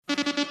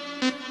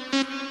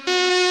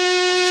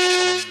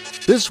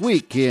This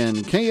week in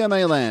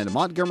KMA Land,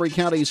 Montgomery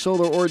County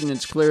Solar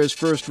Ordinance clears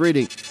first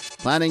reading.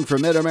 Planning for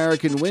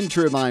Mid-American Wind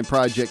Turbine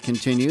Project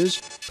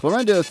continues.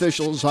 Clarinda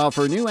officials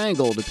offer new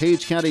angle to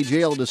Page County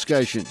Jail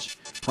discussions.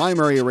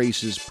 Primary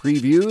races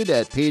previewed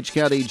at Page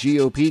County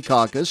GOP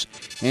caucus.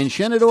 And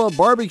Shenandoah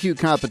barbecue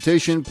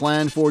competition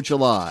planned for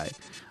July.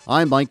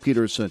 I'm Mike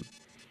Peterson.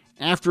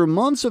 After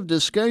months of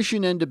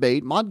discussion and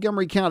debate,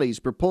 Montgomery County's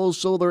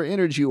proposed solar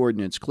energy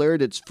ordinance cleared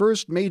its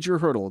first major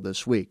hurdle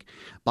this week.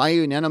 By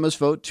unanimous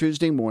vote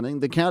Tuesday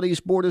morning, the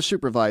county's Board of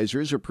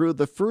Supervisors approved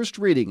the first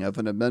reading of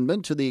an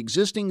amendment to the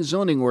existing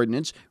zoning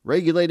ordinance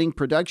regulating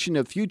production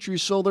of future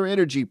solar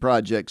energy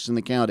projects in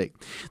the county.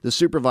 The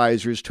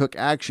supervisors took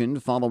action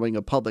following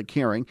a public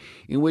hearing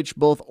in which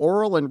both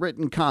oral and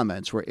written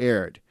comments were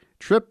aired.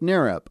 Tripp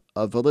Narup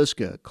of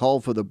Villisca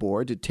called for the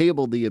board to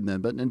table the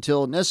amendment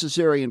until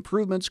necessary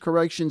improvements,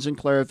 corrections, and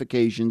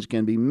clarifications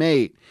can be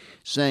made.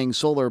 Saying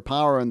solar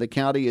power in the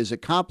county is a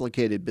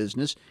complicated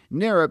business,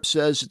 Narup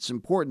says it's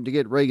important to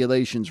get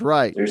regulations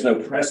right. There's no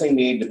pressing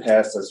need to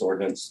pass this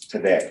ordinance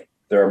today.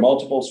 There are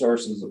multiple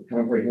sources of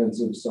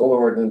comprehensive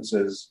solar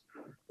ordinances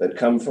that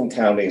come from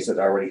counties that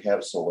already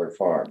have solar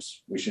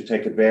farms. We should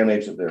take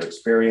advantage of their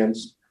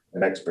experience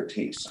and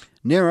expertise.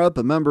 Narup,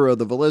 a member of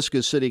the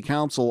Villisca City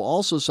Council,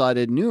 also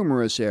cited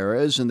numerous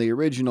errors in the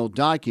original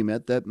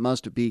document that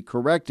must be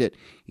corrected.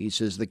 He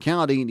says the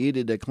county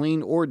needed a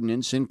clean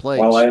ordinance in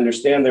place. While I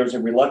understand there's a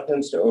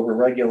reluctance to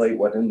overregulate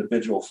what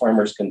individual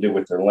farmers can do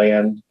with their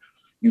land,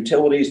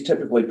 utilities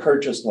typically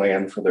purchase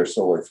land for their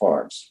solar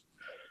farms.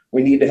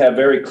 We need to have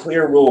very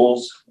clear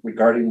rules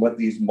regarding what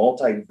these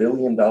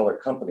multi-billion-dollar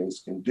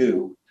companies can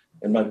do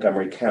in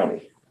Montgomery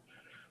County.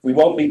 We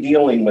won't be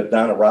dealing with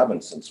Donna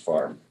Robinson's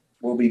farm.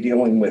 We'll be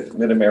dealing with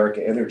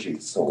Mid-America Energy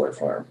Solar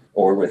Farm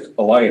or with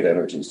Alliant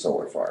Energy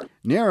Solar Farm.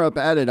 Narup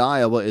added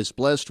Iowa is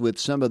blessed with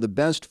some of the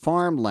best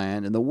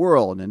farmland in the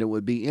world, and it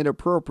would be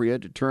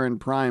inappropriate to turn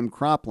prime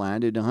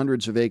cropland into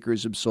hundreds of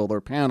acres of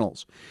solar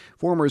panels.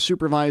 Former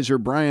Supervisor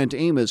Bryant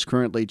Amos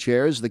currently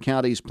chairs the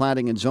county's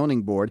Planning and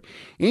Zoning Board.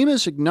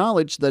 Amos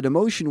acknowledged that a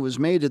motion was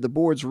made at the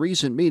board's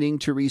recent meeting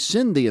to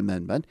rescind the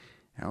amendment.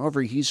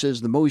 However, he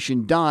says the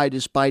motion died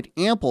despite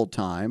ample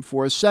time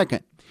for a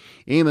second.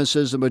 Amos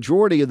says the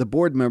majority of the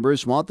board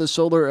members want the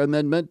solar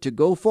amendment to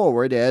go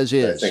forward as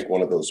is. I think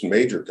one of those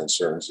major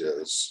concerns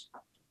is,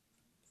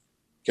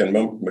 can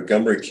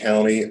Montgomery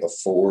County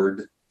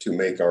afford to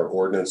make our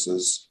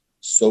ordinances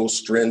so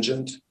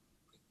stringent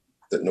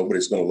that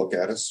nobody's going to look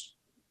at us?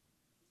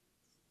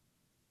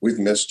 We've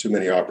missed too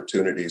many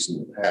opportunities in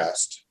the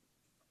past.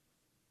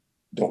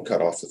 Don't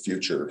cut off the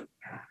future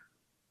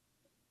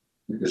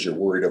because you're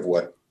worried of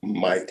what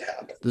might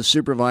happen. The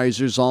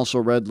supervisors also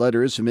read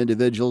letters from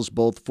individuals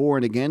both for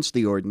and against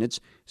the ordinance.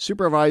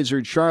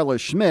 Supervisor Charla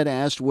Schmidt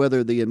asked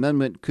whether the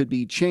amendment could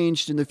be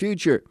changed in the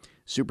future.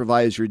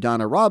 Supervisor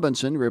Donna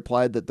Robinson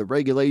replied that the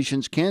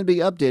regulations can be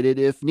updated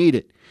if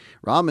needed.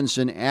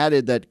 Robinson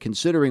added that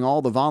considering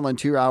all the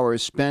volunteer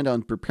hours spent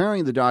on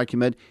preparing the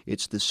document,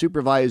 it's the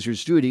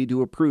supervisor's duty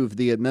to approve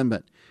the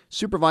amendment.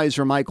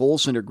 Supervisor Mike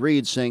Olson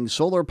agreed, saying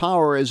solar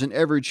power is an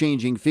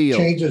ever-changing field.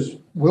 Changes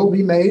will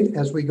be made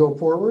as we go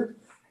forward,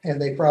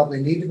 and they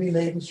probably need to be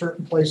made in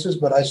certain places,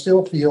 but I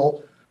still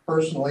feel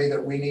personally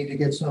that we need to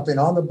get something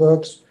on the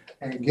books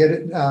and get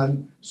it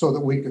done so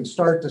that we can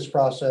start this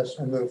process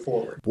and move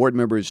forward. Board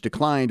members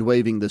declined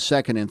waiving the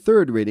second and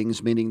third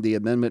readings, meaning the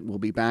amendment will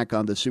be back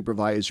on the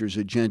supervisor's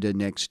agenda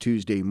next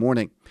Tuesday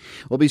morning.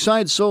 Well,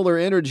 besides solar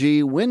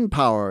energy, wind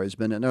power has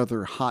been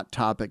another hot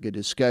topic of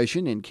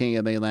discussion in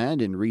KMA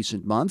land in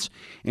recent months,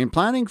 and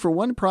planning for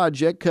one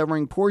project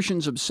covering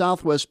portions of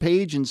southwest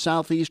Page and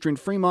southeastern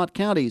Fremont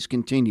counties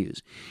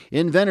continues.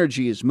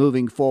 Invenergy is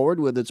moving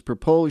forward with its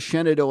proposed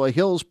Shenandoah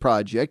Hills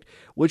project,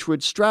 which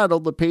would straddle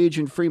the Page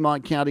and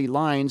Fremont County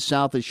line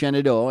south of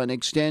Shenandoah and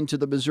extend to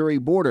the Missouri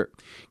border.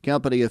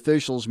 Company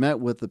officials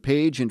met with the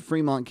Page and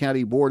Fremont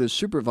County Board of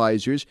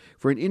Supervisors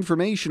for an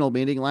informational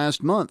meeting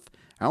last month.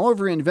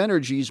 However,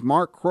 Invenergy's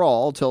Mark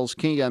Kroll tells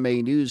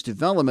KMA News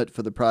development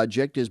for the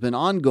project has been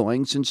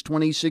ongoing since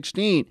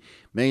 2016,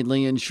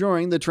 mainly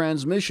ensuring the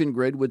transmission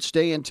grid would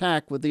stay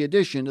intact with the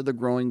addition of the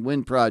growing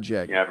wind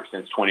project. Ever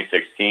since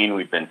 2016,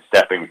 we've been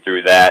stepping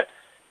through that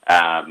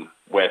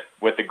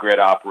with the grid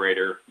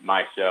operator,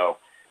 MISO.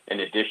 In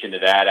addition to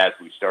that, as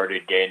we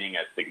started gaining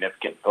a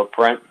significant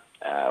footprint,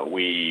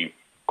 we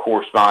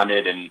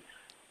corresponded and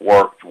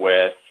worked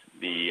with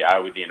the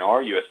Iowa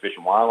DNR, U.S. Fish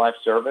and Wildlife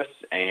Service,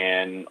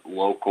 and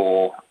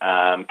local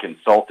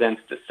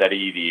consultants to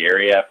study the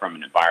area from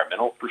an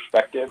environmental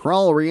perspective.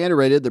 Kroll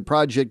reiterated the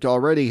project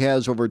already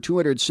has over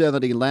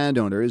 270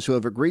 landowners who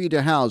have agreed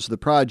to house the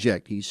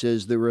project. He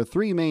says there were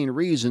three main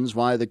reasons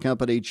why the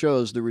company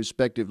chose the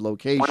respective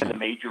location. One of the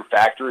major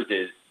factors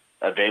is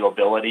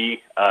availability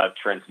of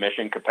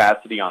transmission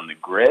capacity on the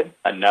grid.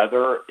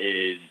 Another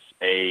is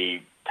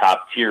a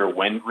top-tier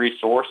wind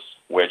resource,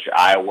 which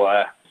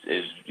Iowa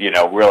is,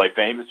 really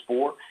famous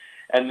for.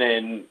 And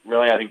then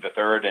really I think the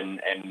third and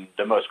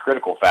the most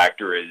critical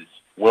factor is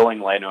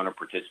willing landowner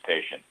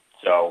participation.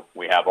 So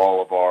we have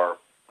all of our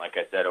like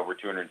I said, over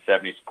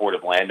 270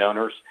 supportive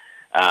landowners,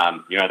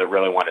 that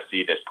really want to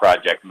see this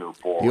project move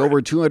forward. The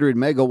over 200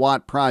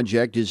 megawatt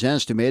project is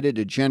estimated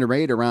to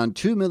generate around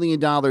 $2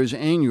 million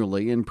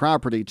annually in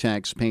property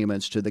tax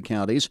payments to the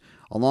counties,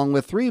 along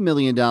with $3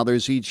 million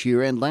each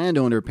year in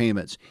landowner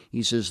payments.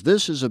 He says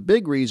this is a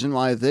big reason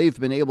why they've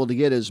been able to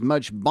get as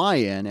much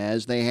buy-in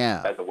as they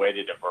have. As a way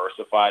to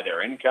diversify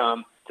their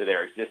income to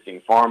their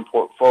existing farm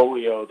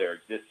portfolio, their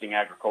existing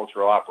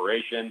agricultural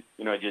operation,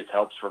 it just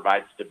helps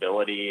provide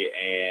stability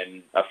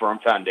and a firm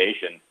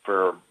foundation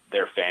for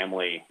their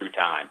family through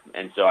time.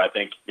 And so I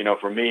think,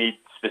 for me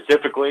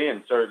specifically,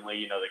 and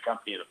certainly, the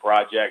company of the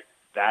project,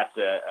 that's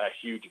a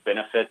huge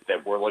benefit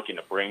that we're looking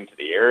to bring to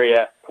the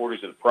area, supporters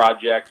of the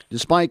project.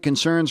 Despite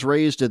concerns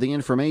raised at the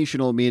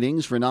informational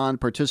meetings for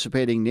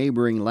non-participating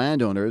neighboring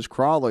landowners,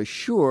 Kroll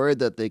assured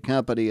that the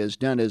company has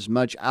done as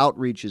much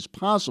outreach as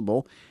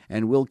possible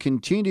and will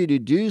continue to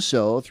do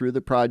so through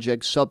the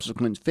project's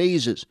subsequent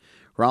phases.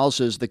 Kroll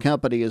says the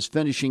company is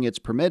finishing its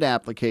permit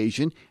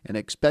application and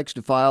expects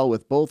to file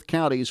with both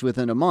counties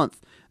within a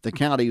month. The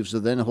counties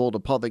will then hold a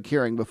public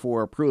hearing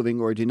before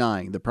approving or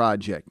denying the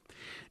project.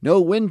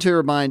 No wind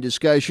turbine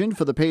discussion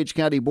for the Page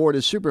County Board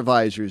of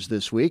Supervisors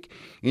this week.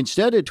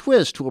 Instead, a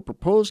twist to a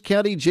proposed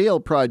county jail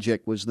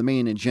project was the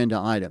main agenda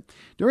item.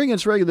 During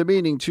its regular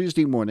meeting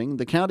Tuesday morning,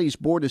 the county's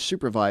Board of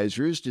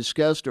Supervisors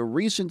discussed a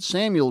recent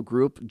Samuel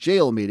Group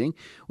jail meeting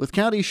with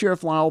County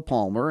Sheriff Lyle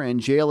Palmer and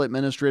Jail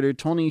Administrator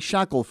Tony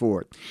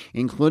Shackelford.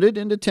 Included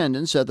in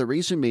attendance at the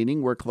recent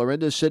meeting were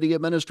Clarinda City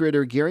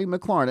Administrator Gary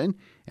McLarnon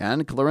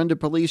and Clarinda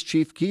Police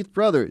Chief Keith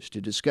Brothers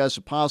to discuss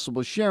a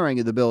possible sharing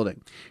of the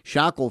building.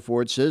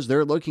 Shackelford says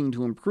they're looking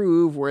to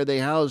improve where they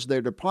house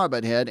their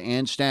department head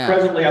and staff.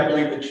 Presently, I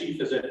believe the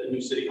chief is at the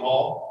new city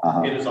hall,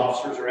 and his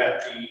officers are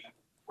at the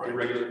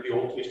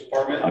old police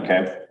department.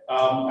 Okay.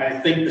 I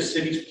think the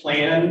city's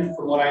plan,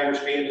 from what I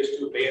understand, is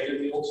to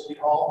abandon the old city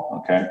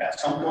hall at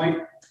some point.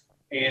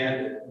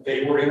 And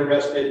they were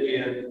interested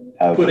in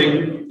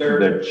putting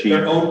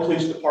their own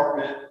police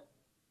department,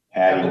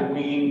 have a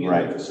wing in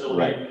the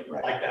facility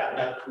like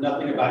that.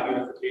 Nothing about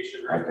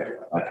unification or anything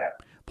like that.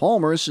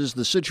 Palmer says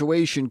the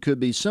situation could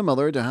be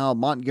similar to how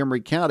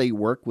Montgomery County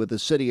worked with the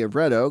city of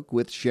Red Oak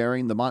with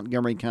sharing the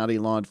Montgomery County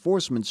Law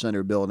Enforcement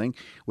Center building,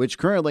 which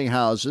currently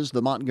houses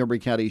the Montgomery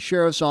County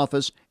Sheriff's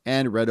Office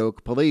and Red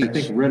Oak Police. I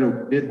think Red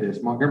Oak did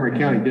this. Montgomery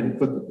County didn't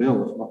foot the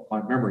bill, if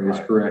my memory is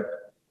correct,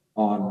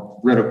 on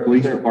Red Oak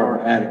Police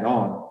Department adding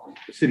on.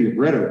 The city of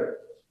Red Oak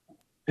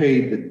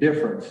paid the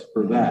difference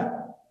for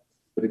that,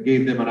 but it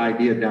gave them an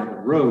idea down the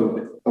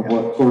road of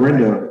what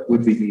Clarinda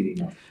would be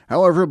needing.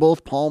 However,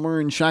 both Palmer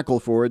and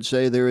Shackelford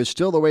say there is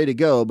still a way to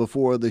go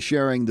before the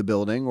sharing the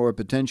building or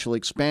potential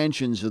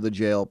expansions of the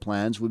jail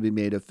plans would be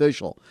made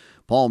official.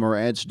 Palmer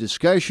adds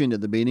discussion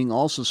at the meeting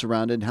also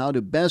surrounded how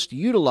to best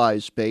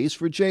utilize space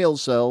for jail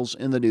cells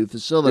in the new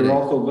facility. They're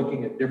also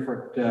looking at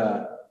different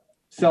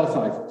cell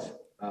sizes.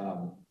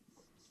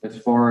 As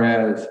far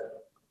as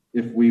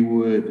if we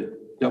would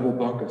double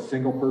bunk a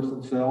single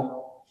person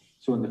cell.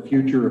 So in the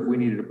future, if we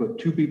needed to put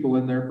 2 people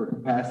in there for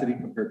capacity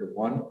compared to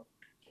 1,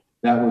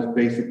 that was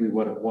basically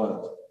what it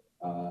was.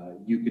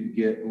 You could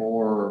get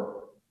more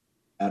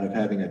out of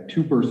having a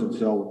 2-person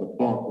cell with a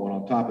bunk one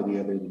on top of the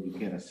other than you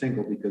can a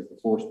single because the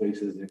floor space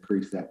isn't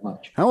increased that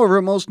much.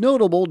 However, most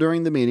notable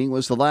during the meeting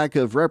was the lack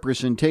of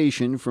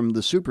representation from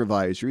the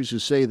supervisors who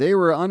say they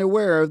were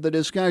unaware of the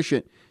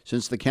discussion.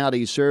 Since the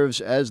county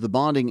serves as the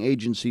bonding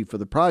agency for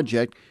the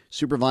project,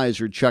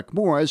 Supervisor Chuck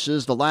Morris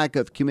says the lack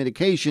of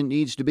communication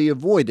needs to be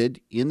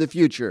avoided in the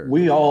future.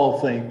 We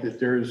all think that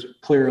there's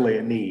clearly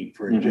a need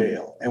for a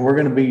jail, and we're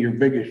going to be your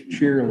biggest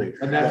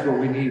cheerleader. And that's what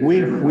we need.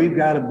 We've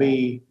got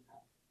to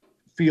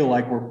feel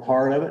like we're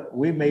part of it.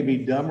 We may be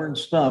dumber than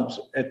stumps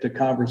at the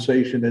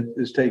conversation that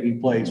is taking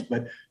place,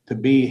 but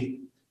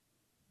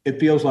it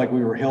feels like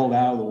we were held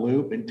out of the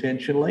loop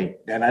intentionally,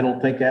 and I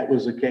don't think that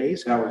was the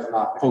case. That was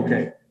not.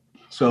 Okay.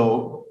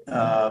 So,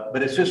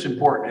 but it's just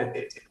important.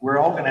 We're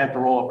all going to have to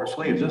roll up our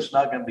sleeves. This is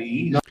not going to be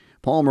easy.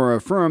 Palmer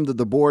affirmed that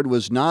the board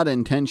was not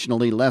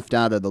intentionally left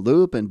out of the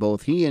loop, and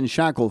both he and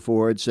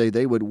Shackelford say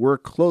they would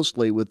work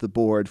closely with the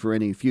board for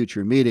any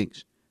future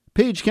meetings.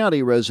 Page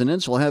County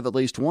residents will have at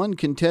least one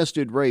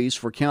contested race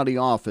for county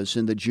office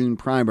in the June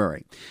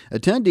primary.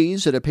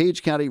 Attendees at a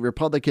Page County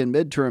Republican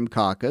midterm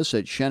caucus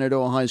at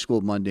Shenandoah High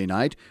School Monday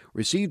night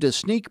received a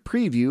sneak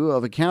preview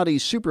of a county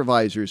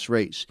supervisor's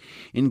race.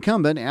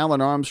 Incumbent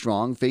Alan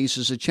Armstrong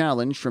faces a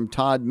challenge from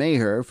Todd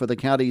Maher for the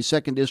county's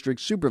 2nd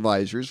District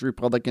Supervisor's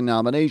Republican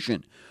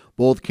nomination.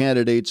 Both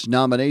candidates'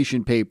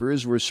 nomination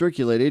papers were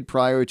circulated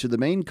prior to the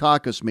main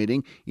caucus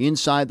meeting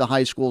inside the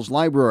high school's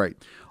library.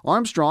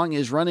 Armstrong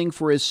is running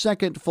for his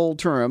 2nd full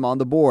term on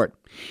the board.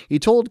 He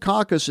told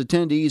caucus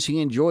attendees he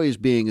enjoys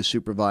being a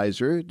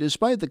supervisor,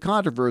 despite the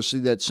controversy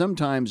that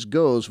sometimes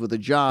goes with a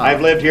job.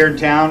 I've lived here in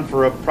town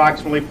for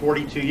approximately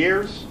 42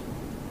 years,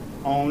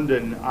 owned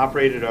and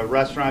operated a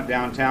restaurant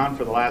downtown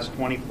for the last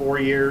 24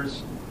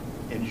 years,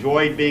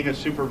 enjoyed being a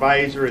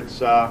supervisor.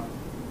 It's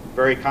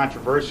very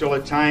controversial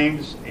at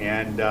times,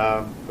 and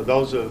for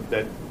those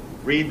that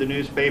read the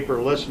newspaper,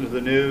 listen to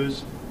the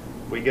news,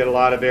 we get a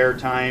lot of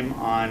airtime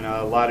on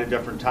a lot of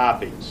different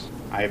topics.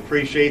 I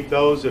appreciate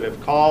those that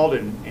have called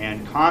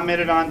and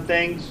commented on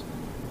things.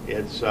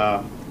 It's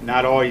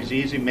not always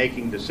easy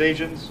making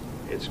decisions.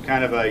 It's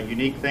kind of a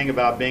unique thing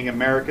about being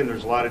American.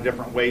 There's a lot of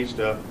different ways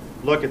to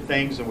look at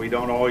things, and we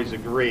don't always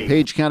agree.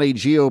 Page County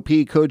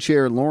GOP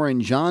co-chair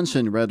Lauren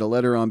Johnson read a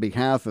letter on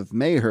behalf of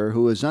Maher,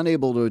 who was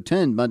unable to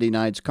attend Monday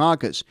night's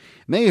caucus.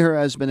 Maher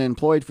has been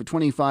employed for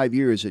 25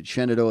 years at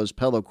Shenandoah's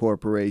Pella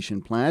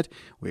Corporation plant,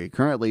 where he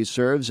currently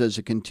serves as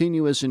a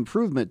continuous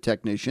improvement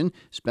technician,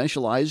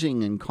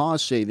 specializing in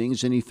cost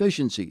savings and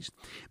efficiencies.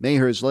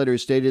 Maher's letter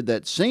stated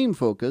that same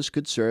focus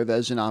could serve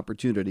as an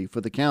opportunity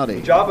for the county.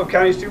 The job of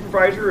county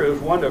supervisor is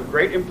one of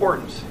great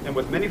importance, and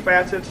with many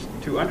facets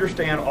to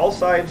understand all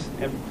sides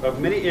of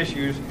many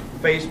issues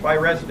faced by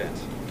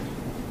residents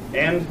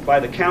and by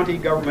the county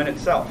government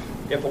itself.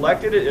 If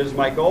elected, it is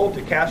my goal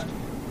to cast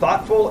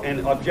thoughtful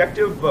and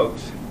objective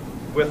votes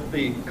with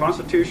the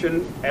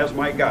Constitution as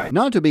my guide.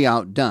 Not to be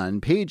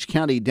outdone, Page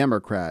County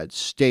Democrats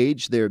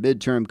staged their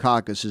midterm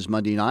caucuses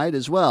Monday night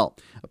as well.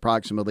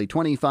 Approximately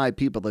 25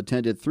 people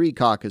attended 3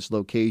 caucus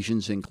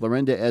locations in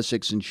Clarinda,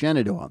 Essex, and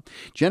Shenandoah.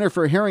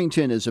 Jennifer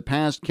Harrington is a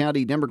past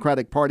County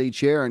Democratic Party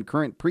chair and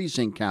current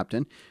precinct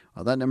captain.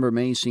 While that number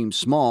may seem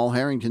small,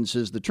 Harrington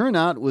says the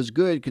turnout was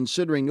good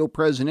considering no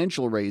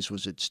presidential race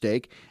was at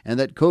stake and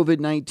that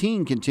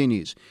COVID-19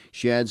 continues.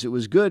 She adds it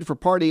was good for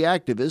party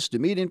activists to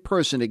meet in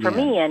person again. For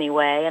me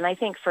anyway, and I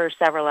think for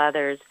several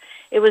others,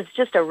 it was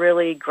just a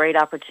really great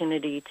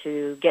opportunity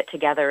to get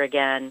together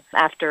again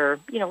after,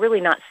 really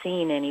not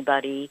seeing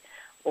anybody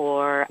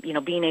or,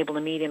 being able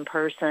to meet in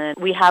person.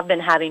 We have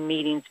been having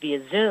meetings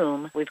via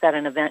Zoom. We've got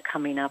an event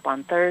coming up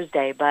on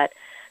Thursday, but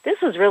this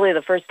was really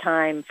the first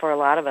time for a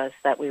lot of us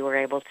that we were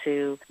able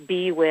to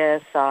be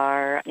with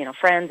our,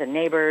 friends and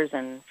neighbors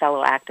and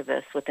fellow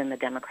activists within the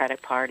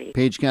Democratic Party.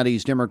 Page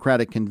County's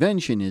Democratic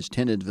Convention is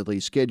tentatively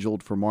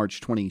scheduled for March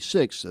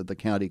 26th at the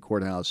county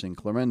courthouse in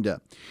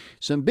Clarinda.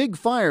 Some big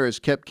fires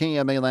kept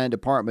KMA Land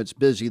departments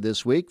busy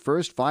this week.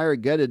 First fire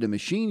gutted a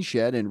machine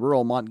shed in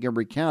rural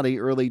Montgomery County.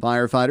 Early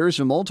firefighters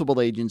from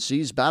multiple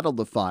agencies battled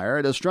the fire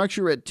at a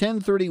structure at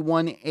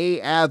 1031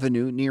 A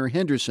Avenue near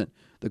Henderson.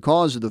 The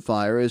cause of the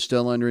fire is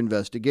still under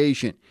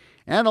investigation.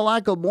 And a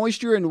lack of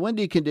moisture and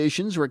windy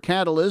conditions were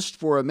catalysts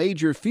for a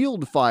major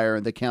field fire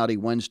in the county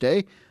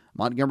Wednesday.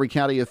 Montgomery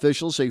County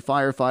officials say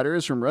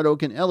firefighters from Red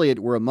Oak and Elliott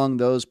were among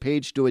those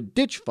paged to a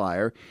ditch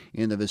fire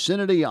in the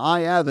vicinity of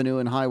I Avenue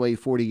and Highway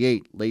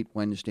 48 late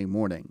Wednesday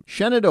morning.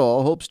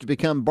 Shenandoah hopes to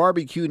become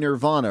barbecue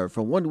nirvana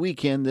for one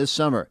weekend this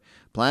summer.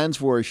 Plans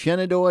for a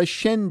Shenandoah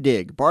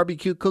Shindig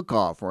barbecue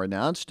cook-off were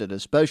announced at a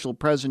special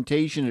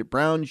presentation at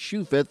Brown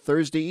Shoe Fit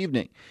Thursday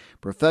evening.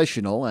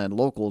 Professional and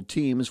local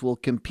teams will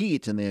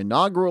compete in the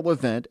inaugural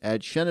event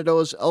at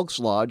Shenandoah's Elks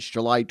Lodge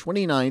July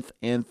 29th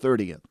and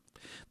 30th.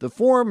 The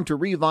Forum to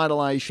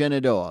Revitalize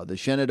Shenandoah, the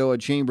Shenandoah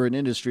Chamber and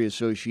Industry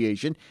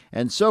Association,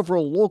 and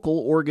several local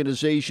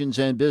organizations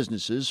and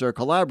businesses are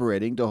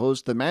collaborating to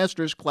host the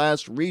Masters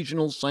Class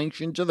Regional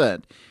Sanctioned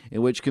event,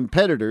 in which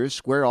competitors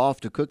square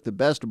off to cook the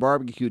best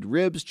barbecued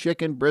ribs,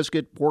 chicken,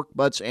 brisket, pork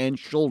butts, and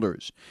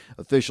shoulders.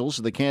 Officials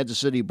of the Kansas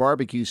City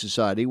Barbecue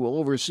Society will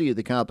oversee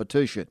the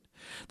competition.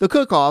 The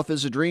cook-off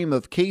is a dream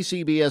of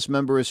KCBS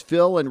members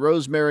Phil and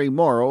Rosemary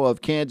Morrow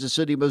of Kansas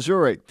City,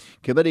 Missouri.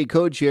 Committee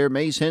co-chair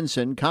Mace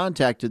Henson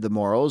contacted the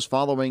Morrows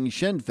following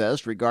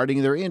Shenfest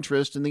regarding their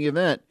interest in the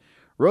event.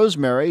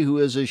 Rosemary, who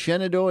is a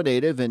Shenandoah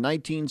native and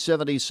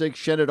 1976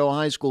 Shenandoah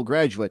High School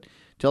graduate,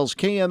 tells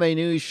KMA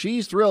News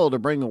she's thrilled to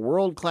bring a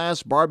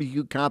world-class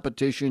barbecue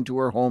competition to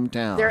her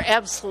hometown. There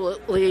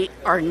absolutely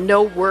are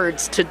no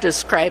words to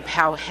describe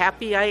how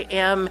happy I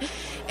am,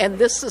 and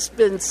this has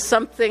been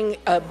something,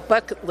 a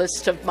bucket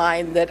list of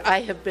mine that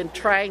I have been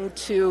trying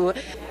to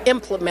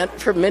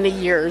implement for many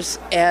years,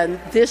 and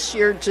this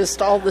year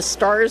just all the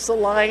stars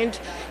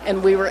aligned,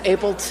 and we were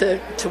able to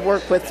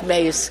work with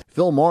Mace.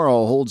 Phil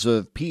Morrow holds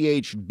a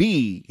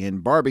Ph.B. in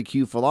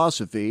barbecue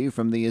philosophy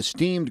from the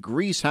esteemed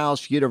Grease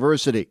House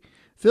University.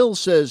 Phil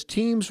says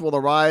teams will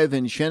arrive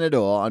in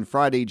Shenandoah on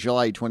Friday,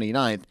 July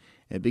 29th,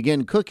 and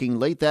begin cooking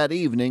late that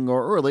evening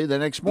or early the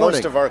next morning.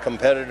 Most of our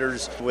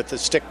competitors with the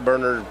stick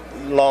burner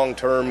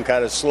long-term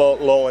kind of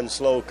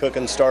slow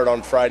cooking start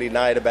on Friday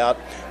night about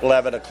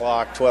 11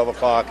 o'clock, 12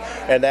 o'clock,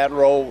 and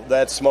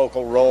that smoke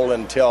will roll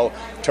until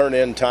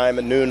turn-in time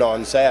at noon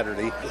on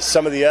Saturday.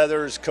 Some of the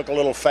others cook a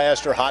little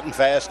faster, hot and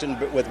fast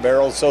with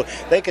barrels, so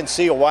they can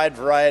see a wide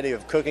variety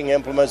of cooking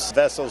implements,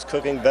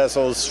 cooking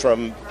vessels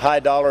from high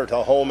dollar to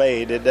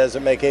homemade. It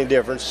doesn't make any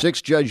difference.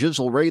 6 judges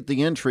will rate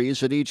the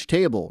entries at each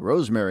table.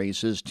 Rosemary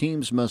says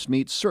teams must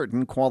meet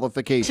certain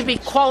qualifications. To be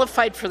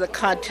qualified for the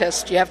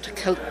contest, you have to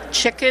cook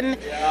chicken,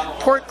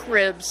 pork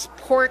ribs,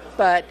 pork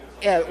butt,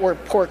 or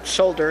pork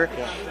shoulder,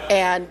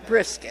 and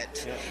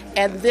brisket.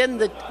 And then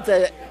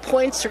the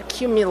points are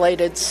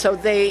accumulated, so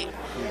they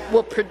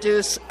will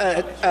produce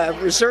a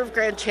reserve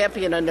grand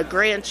champion and a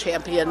grand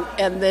champion,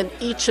 and then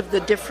each of the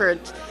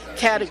different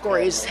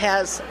categories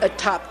has a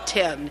top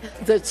 10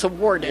 that's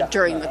awarded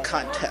during the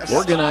contest.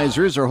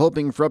 Organizers are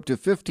hoping for up to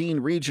 15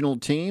 regional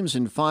teams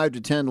and 5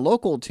 to 10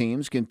 local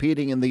teams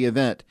competing in the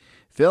event.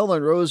 Phil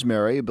and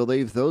Rosemary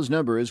believe those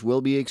numbers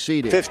will be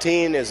exceeded.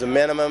 15 is a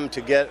minimum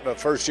to get a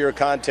first-year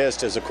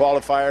contest as a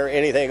qualifier.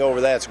 Anything over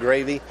that's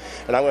gravy.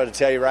 And I'm going to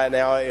tell you right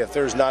now, if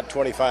there's not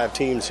 25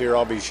 teams here,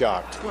 I'll be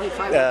shocked.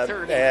 25 or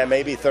 30. And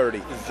maybe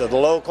 30. The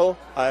local,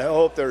 I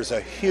hope there's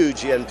a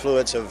huge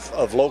influence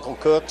of local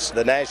cooks.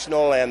 The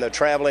national and the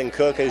traveling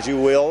cook, as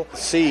you will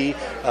see,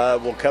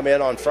 will come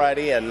in on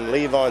Friday and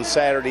leave on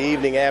Saturday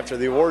evening after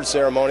the award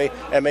ceremony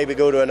and maybe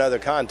go to another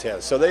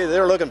contest. So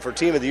they're looking for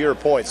Team of the Year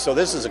points. So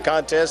this is a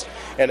contest,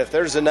 and if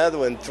there's another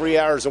one 3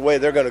 hours away,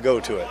 they're going to go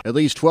to it. At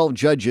least 12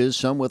 judges,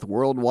 some with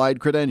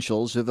worldwide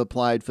credentials, have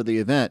applied for the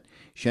event.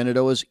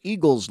 Shenandoah's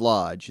Eagles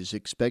Lodge is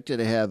expected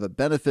to have a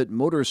benefit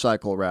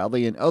motorcycle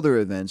rally and other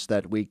events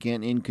that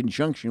weekend in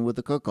conjunction with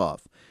the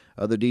cook-off.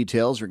 Other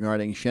details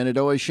regarding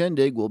Shenandoah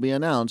Shindig will be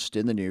announced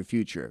in the near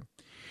future.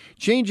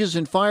 Changes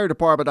in fire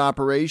department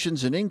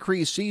operations and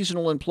increased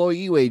seasonal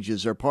employee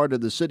wages are part of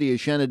the City of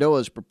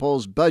Shenandoah's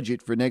proposed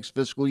budget for next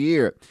fiscal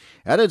year.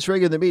 At its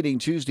regular meeting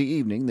Tuesday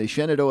evening, the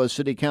Shenandoah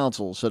City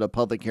Council set a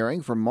public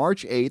hearing for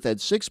March 8th at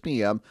 6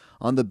 p.m.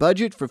 on the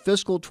budget for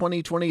fiscal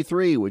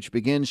 2023, which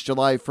begins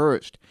July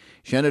 1st.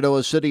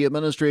 Shenandoah City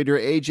Administrator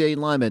A.J.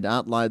 Lyman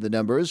outlined the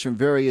numbers from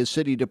various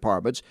city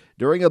departments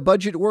during a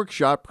budget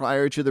workshop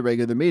prior to the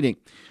regular meeting.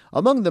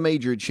 Among the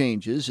major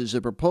changes is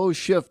a proposed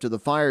shift to the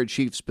fire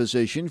chief's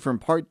position from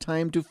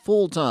part-time to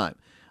full-time.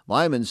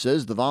 Lyman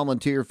says the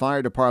volunteer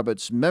fire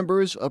department's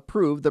members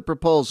approved the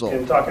proposal.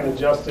 In talking to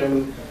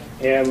Justin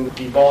and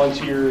the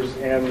volunteers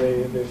and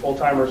the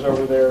full-timers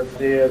over there,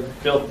 they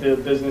have built the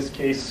business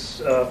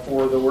case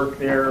for the work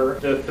there.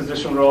 The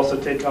position would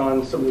also take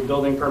on some of the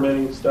building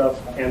permitting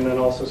stuff and then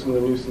also some of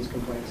the nuisance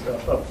complaint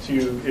stuff up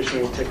to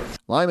issuing tickets.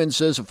 Lyman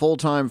says a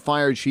full-time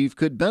fire chief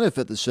could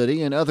benefit the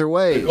city in other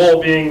ways. The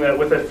goal being that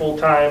with a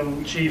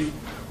full-time chief,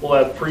 we'll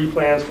have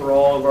pre-plans for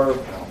all of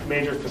our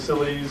major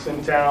facilities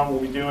in town.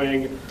 We'll be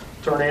doing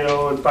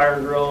tornado and fire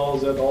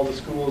drills at all the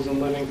schools and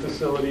living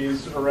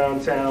facilities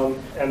around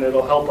town, and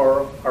it'll help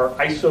our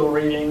ISO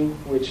rating,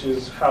 which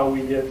is how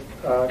we get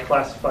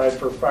classified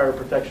for fire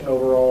protection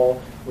overall,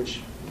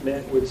 which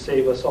would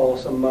save us all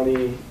some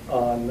money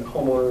on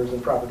homeowners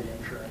and property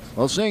insurance.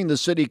 While saying the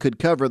city could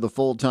cover the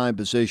full-time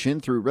position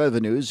through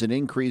revenues and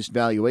increased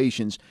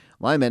valuations,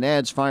 Lyman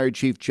adds Fire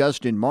Chief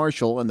Justin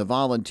Marshall and the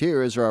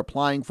volunteers are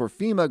applying for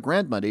FEMA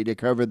grant money to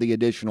cover the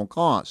additional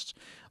costs.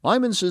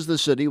 Lyman says the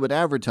city would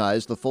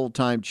advertise the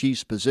full-time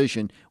chief's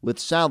position with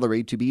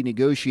salary to be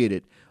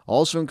negotiated.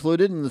 Also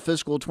included in the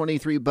fiscal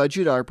 23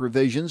 budget are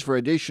provisions for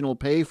additional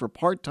pay for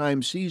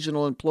part-time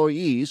seasonal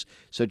employees,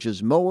 such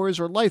as mowers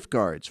or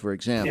lifeguards, for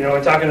example.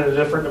 In talking to the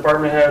different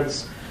department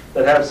heads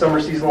that have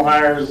summer seasonal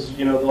hires,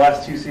 the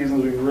last 2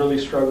 seasons we've really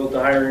struggled to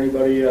hire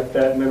anybody at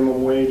that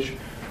minimum wage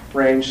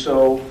range.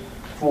 So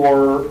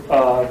for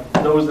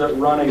those that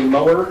run a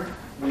mower,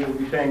 we will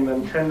be paying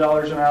them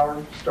 $10 an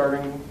hour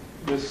starting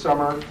this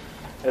summer,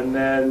 and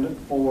then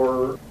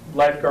for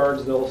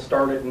lifeguards they'll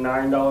start at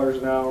 $9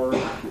 an hour,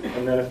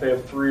 and then if they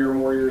have 3 or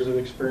more years of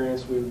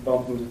experience we would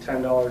bump them to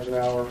 $10 an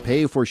hour.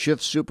 Pay for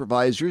shift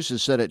supervisors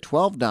is set at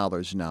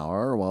 $12 an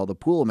hour, while the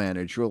pool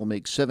manager will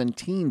make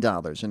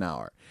 $17 an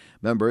hour.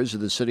 Members of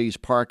the city's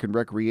Park and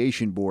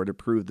Recreation Board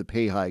approved the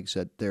pay hikes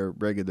at their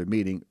regular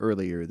meeting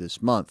earlier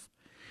this month.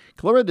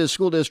 Clarinda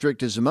School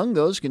District is among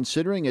those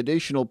considering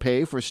additional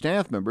pay for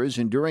staff members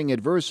enduring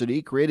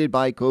adversity created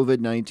by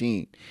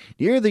COVID-19.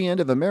 Near the end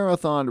of a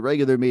marathon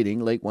regular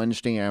meeting late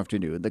Wednesday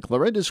afternoon, the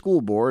Clarinda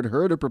School Board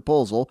heard a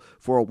proposal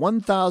for a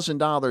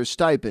 $1,000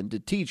 stipend to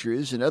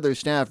teachers and other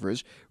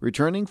staffers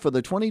returning for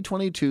the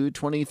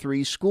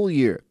 2022-23 school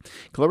year.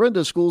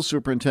 Clarinda School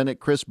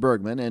Superintendent Chris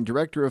Bergman and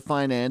Director of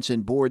Finance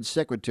and Board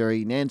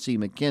Secretary Nancy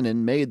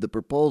McKinnon made the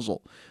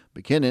proposal.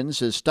 McKinnon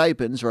says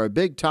stipends are a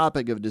big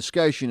topic of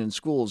discussion in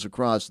schools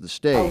across the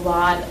state. A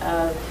lot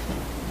of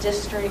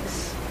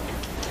districts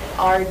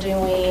are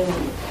doing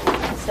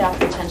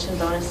staff retention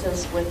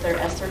bonuses with their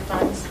ESSER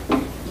funds.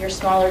 Your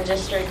smaller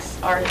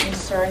districts are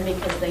concerned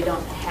because they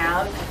don't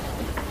have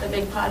the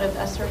big pot of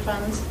ESSER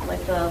funds like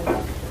the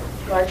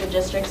larger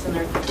districts, and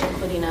they're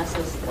including us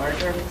as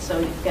larger. So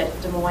you've got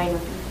Des Moines,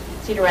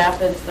 Cedar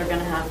Rapids, they're going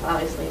to have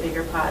obviously a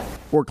bigger pot.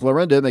 For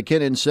Clarinda,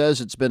 McKinnon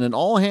says it's been an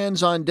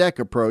all-hands-on-deck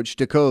approach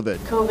to COVID.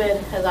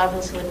 COVID has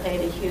obviously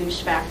played a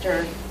huge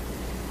factor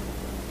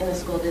in the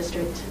school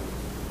district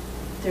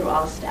through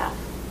all staff.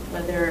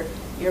 Whether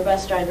you're a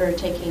bus driver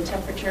taking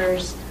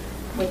temperatures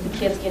with the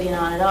kids getting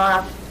on and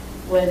off,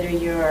 whether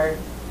you're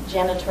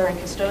janitor and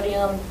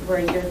custodian where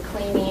you're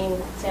cleaning,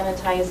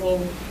 sanitizing,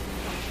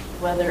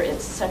 whether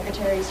it's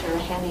secretaries who are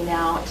handing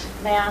out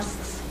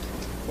masks,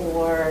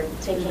 or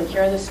taking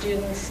care of the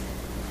students,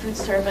 food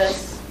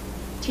service,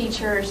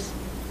 teachers,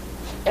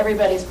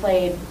 everybody's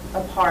played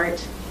a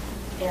part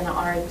in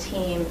our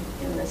team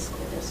in this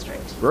school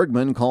district.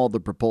 Bergman called the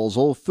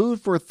proposal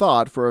food for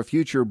thought for a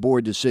future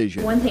board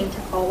decision. One thing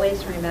to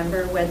always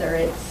remember, whether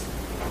it's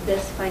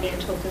this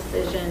financial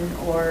decision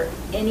or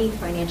any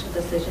financial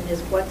decision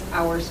is what's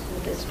our school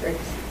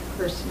district's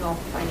personal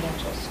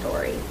financial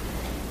story.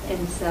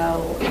 And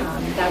so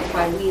that's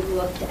why we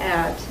looked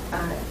at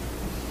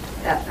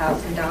that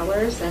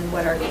 $1,000 and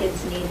what our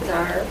kids' needs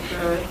are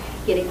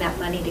for getting that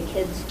money to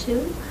kids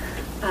too.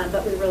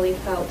 But we really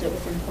felt it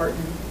was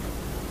important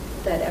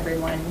that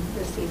everyone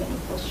receive an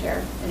equal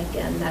share. And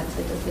again, that's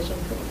a decision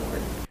for the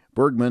board.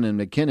 Bergman and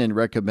McKinnon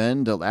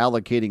recommend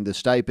allocating the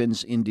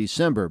stipends in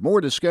December. More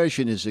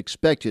discussion is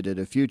expected at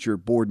a future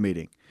board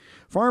meeting.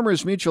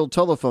 Farmers Mutual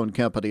Telephone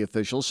Company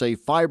officials say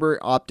fiber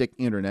optic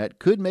internet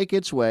could make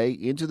its way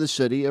into the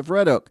city of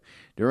Red Oak.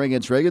 During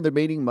its regular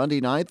meeting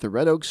Monday night, the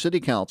Red Oak City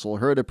Council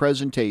heard a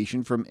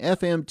presentation from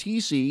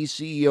FMTC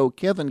CEO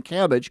Kevin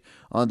Cabbage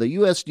on the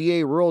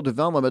USDA Rural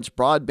Development's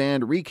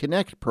Broadband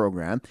Reconnect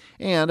program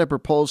and a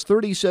proposed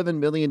 $37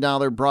 million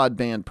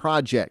broadband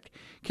project.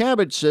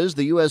 Cabbage says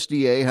the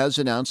USDA has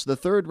announced the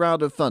third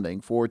round of funding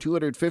for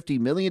 $250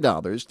 million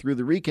through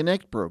the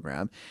Reconnect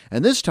program,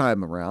 and this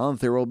time around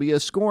there will be a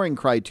scoring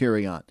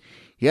criterion.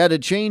 He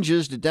added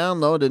changes to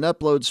download and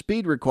upload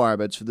speed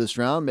requirements for this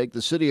round make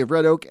the city of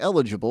Red Oak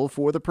eligible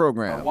for the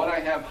program. What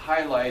I have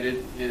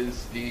highlighted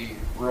is the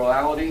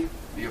rurality,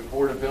 the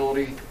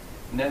affordability,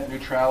 net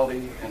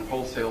neutrality, and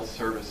wholesale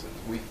services.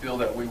 We feel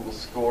that we will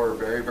score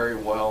very, very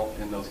well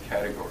in those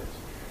categories.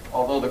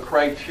 Although the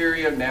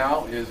criteria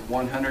now is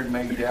 100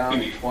 meg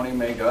down and 20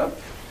 meg up,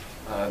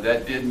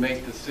 that did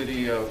make the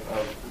city of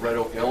Red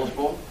Oak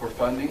eligible for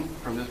funding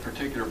from this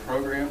particular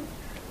program,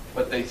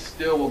 but they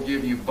still will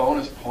give you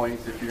bonus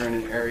points if you're in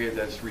an area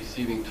that's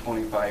receiving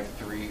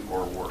 25.3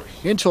 or worse.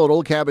 In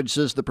total, Cabbage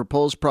says the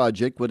proposed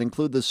project would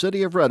include the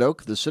city of Red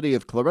Oak, the city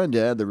of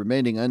Clarinda, and the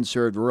remaining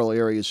unserved rural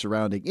areas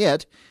surrounding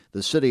it,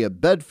 the city of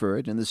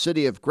Bedford, and the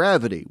city of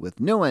Gravity, with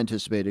no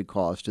anticipated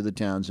cost to the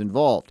towns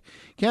involved.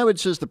 Cabbage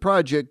says the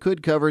project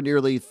could cover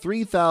nearly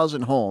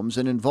 3,000 homes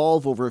and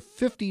involve over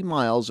 50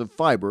 miles of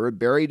fiber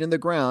buried in the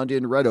ground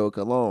in Red Oak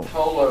alone.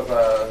 Total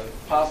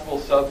of possible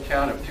sub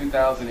count of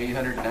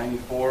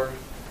 2,894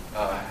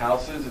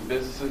 houses and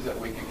businesses that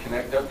we can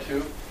connect up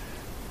to.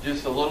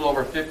 Just a little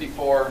over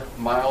 54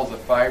 miles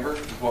of fiber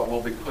is what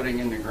we'll be putting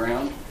in the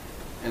ground.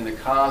 And the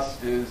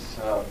cost is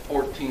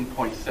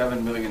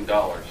 $14.7 million.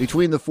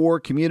 Between the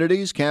four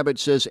communities, Cabbage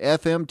says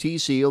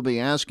FMTC will be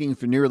asking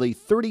for nearly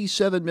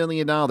 $37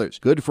 million,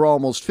 good for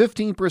almost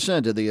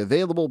 15% of the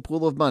available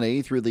pool of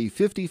money through the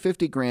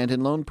 50-50 grant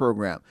and loan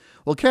program.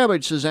 Well,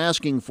 Cabbage says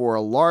asking for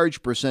a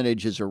large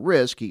percentage is a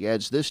risk. He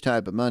adds this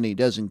type of money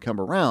doesn't come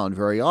around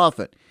very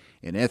often.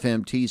 And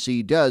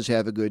FMTC does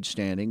have a good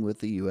standing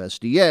with the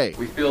USDA.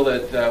 We feel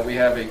that we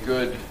have a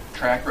good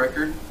track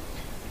record.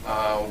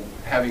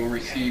 Having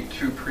received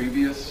 2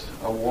 previous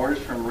awards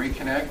from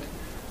Reconnect,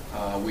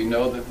 we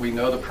know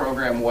the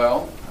program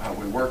well.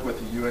 We work with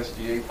the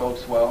USDA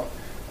folks well.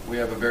 We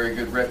have a very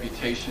good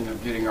reputation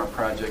of getting our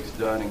projects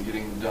done and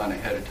getting them done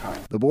ahead of time.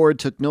 The board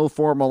took no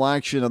formal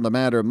action on the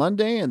matter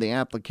Monday, and the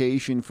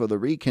application for the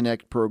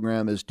Reconnect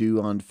program is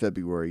due on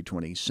February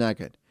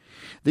 22nd.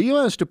 The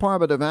U.S.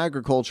 Department of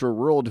Agriculture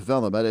Rural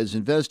Development has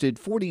invested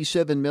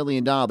 $47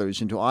 million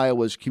into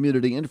Iowa's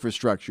community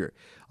infrastructure.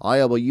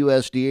 Iowa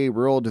USDA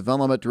Rural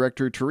Development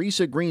Director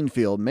Teresa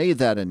Greenfield made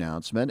that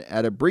announcement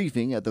at a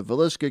briefing at the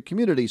Villisca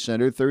Community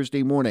Center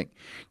Thursday morning.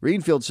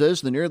 Greenfield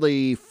says the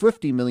nearly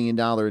 $50 million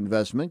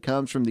investment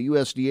comes from the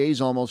USDA's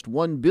almost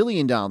 $1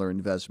 billion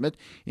investment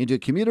into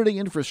community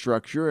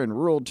infrastructure in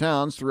rural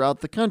towns throughout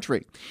the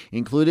country.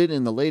 Included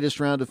in the latest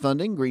round of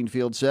funding,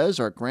 Greenfield says,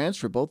 are grants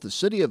for both the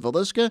city of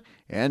Villisca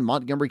and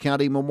Montgomery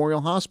County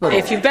Memorial Hospital.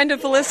 If you've been to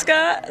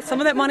Villisca, some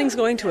of that money's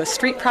going to a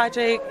street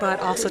project, but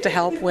also to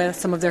help with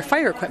some of their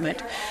fire equipment.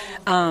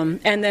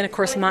 And then, of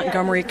course,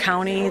 Montgomery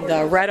County,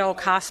 the Red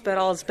Oak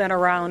Hospital has been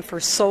around for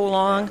so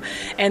long,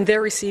 and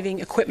they're receiving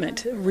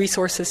equipment,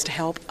 resources to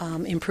help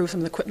improve some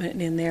of the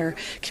equipment in their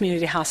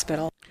community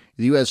hospital.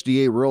 The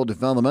USDA Rural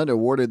Development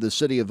awarded the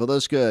city of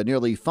Villisca a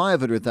nearly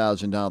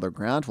 $500,000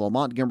 grant, while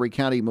Montgomery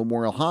County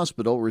Memorial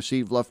Hospital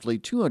received roughly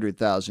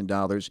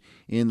 $200,000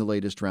 in the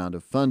latest round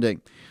of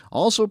funding.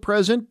 Also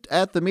present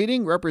at the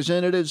meeting,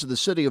 representatives of the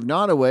city of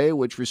Nottoway,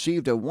 which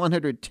received a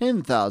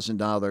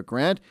 $110,000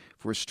 grant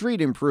for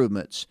street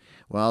improvements.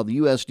 While the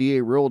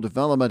USDA Rural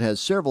Development has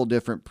several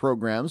different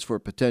programs for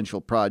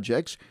potential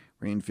projects,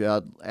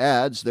 Greenfield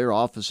adds their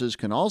offices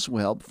can also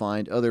help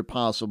find other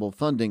possible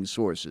funding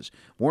sources.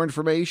 More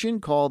information,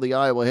 call the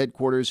Iowa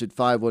headquarters at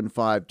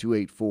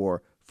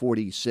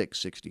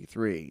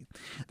 515-284-4663.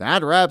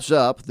 That wraps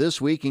up This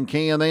Week in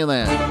KMA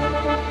Land.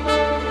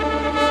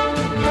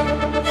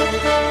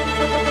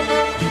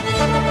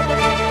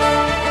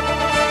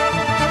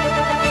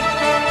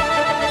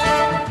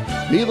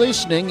 Be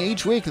listening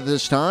each week at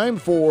this time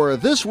for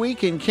This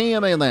Week in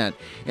KMA Land.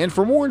 And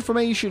for more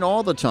information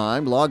all the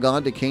time, log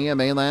on to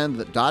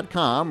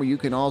KMAland.com, where you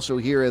can also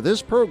hear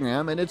this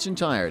program in its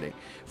entirety.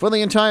 For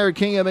the entire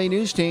KMA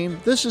News team,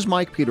 this is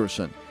Mike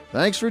Peterson.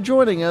 Thanks for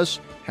joining us.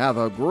 Have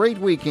a great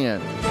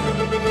weekend.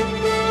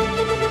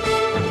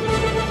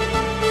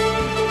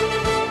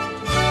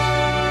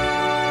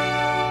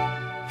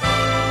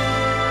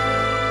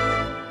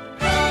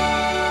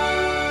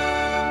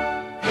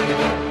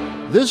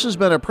 This has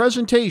been a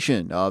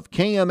presentation of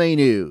KMA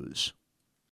News.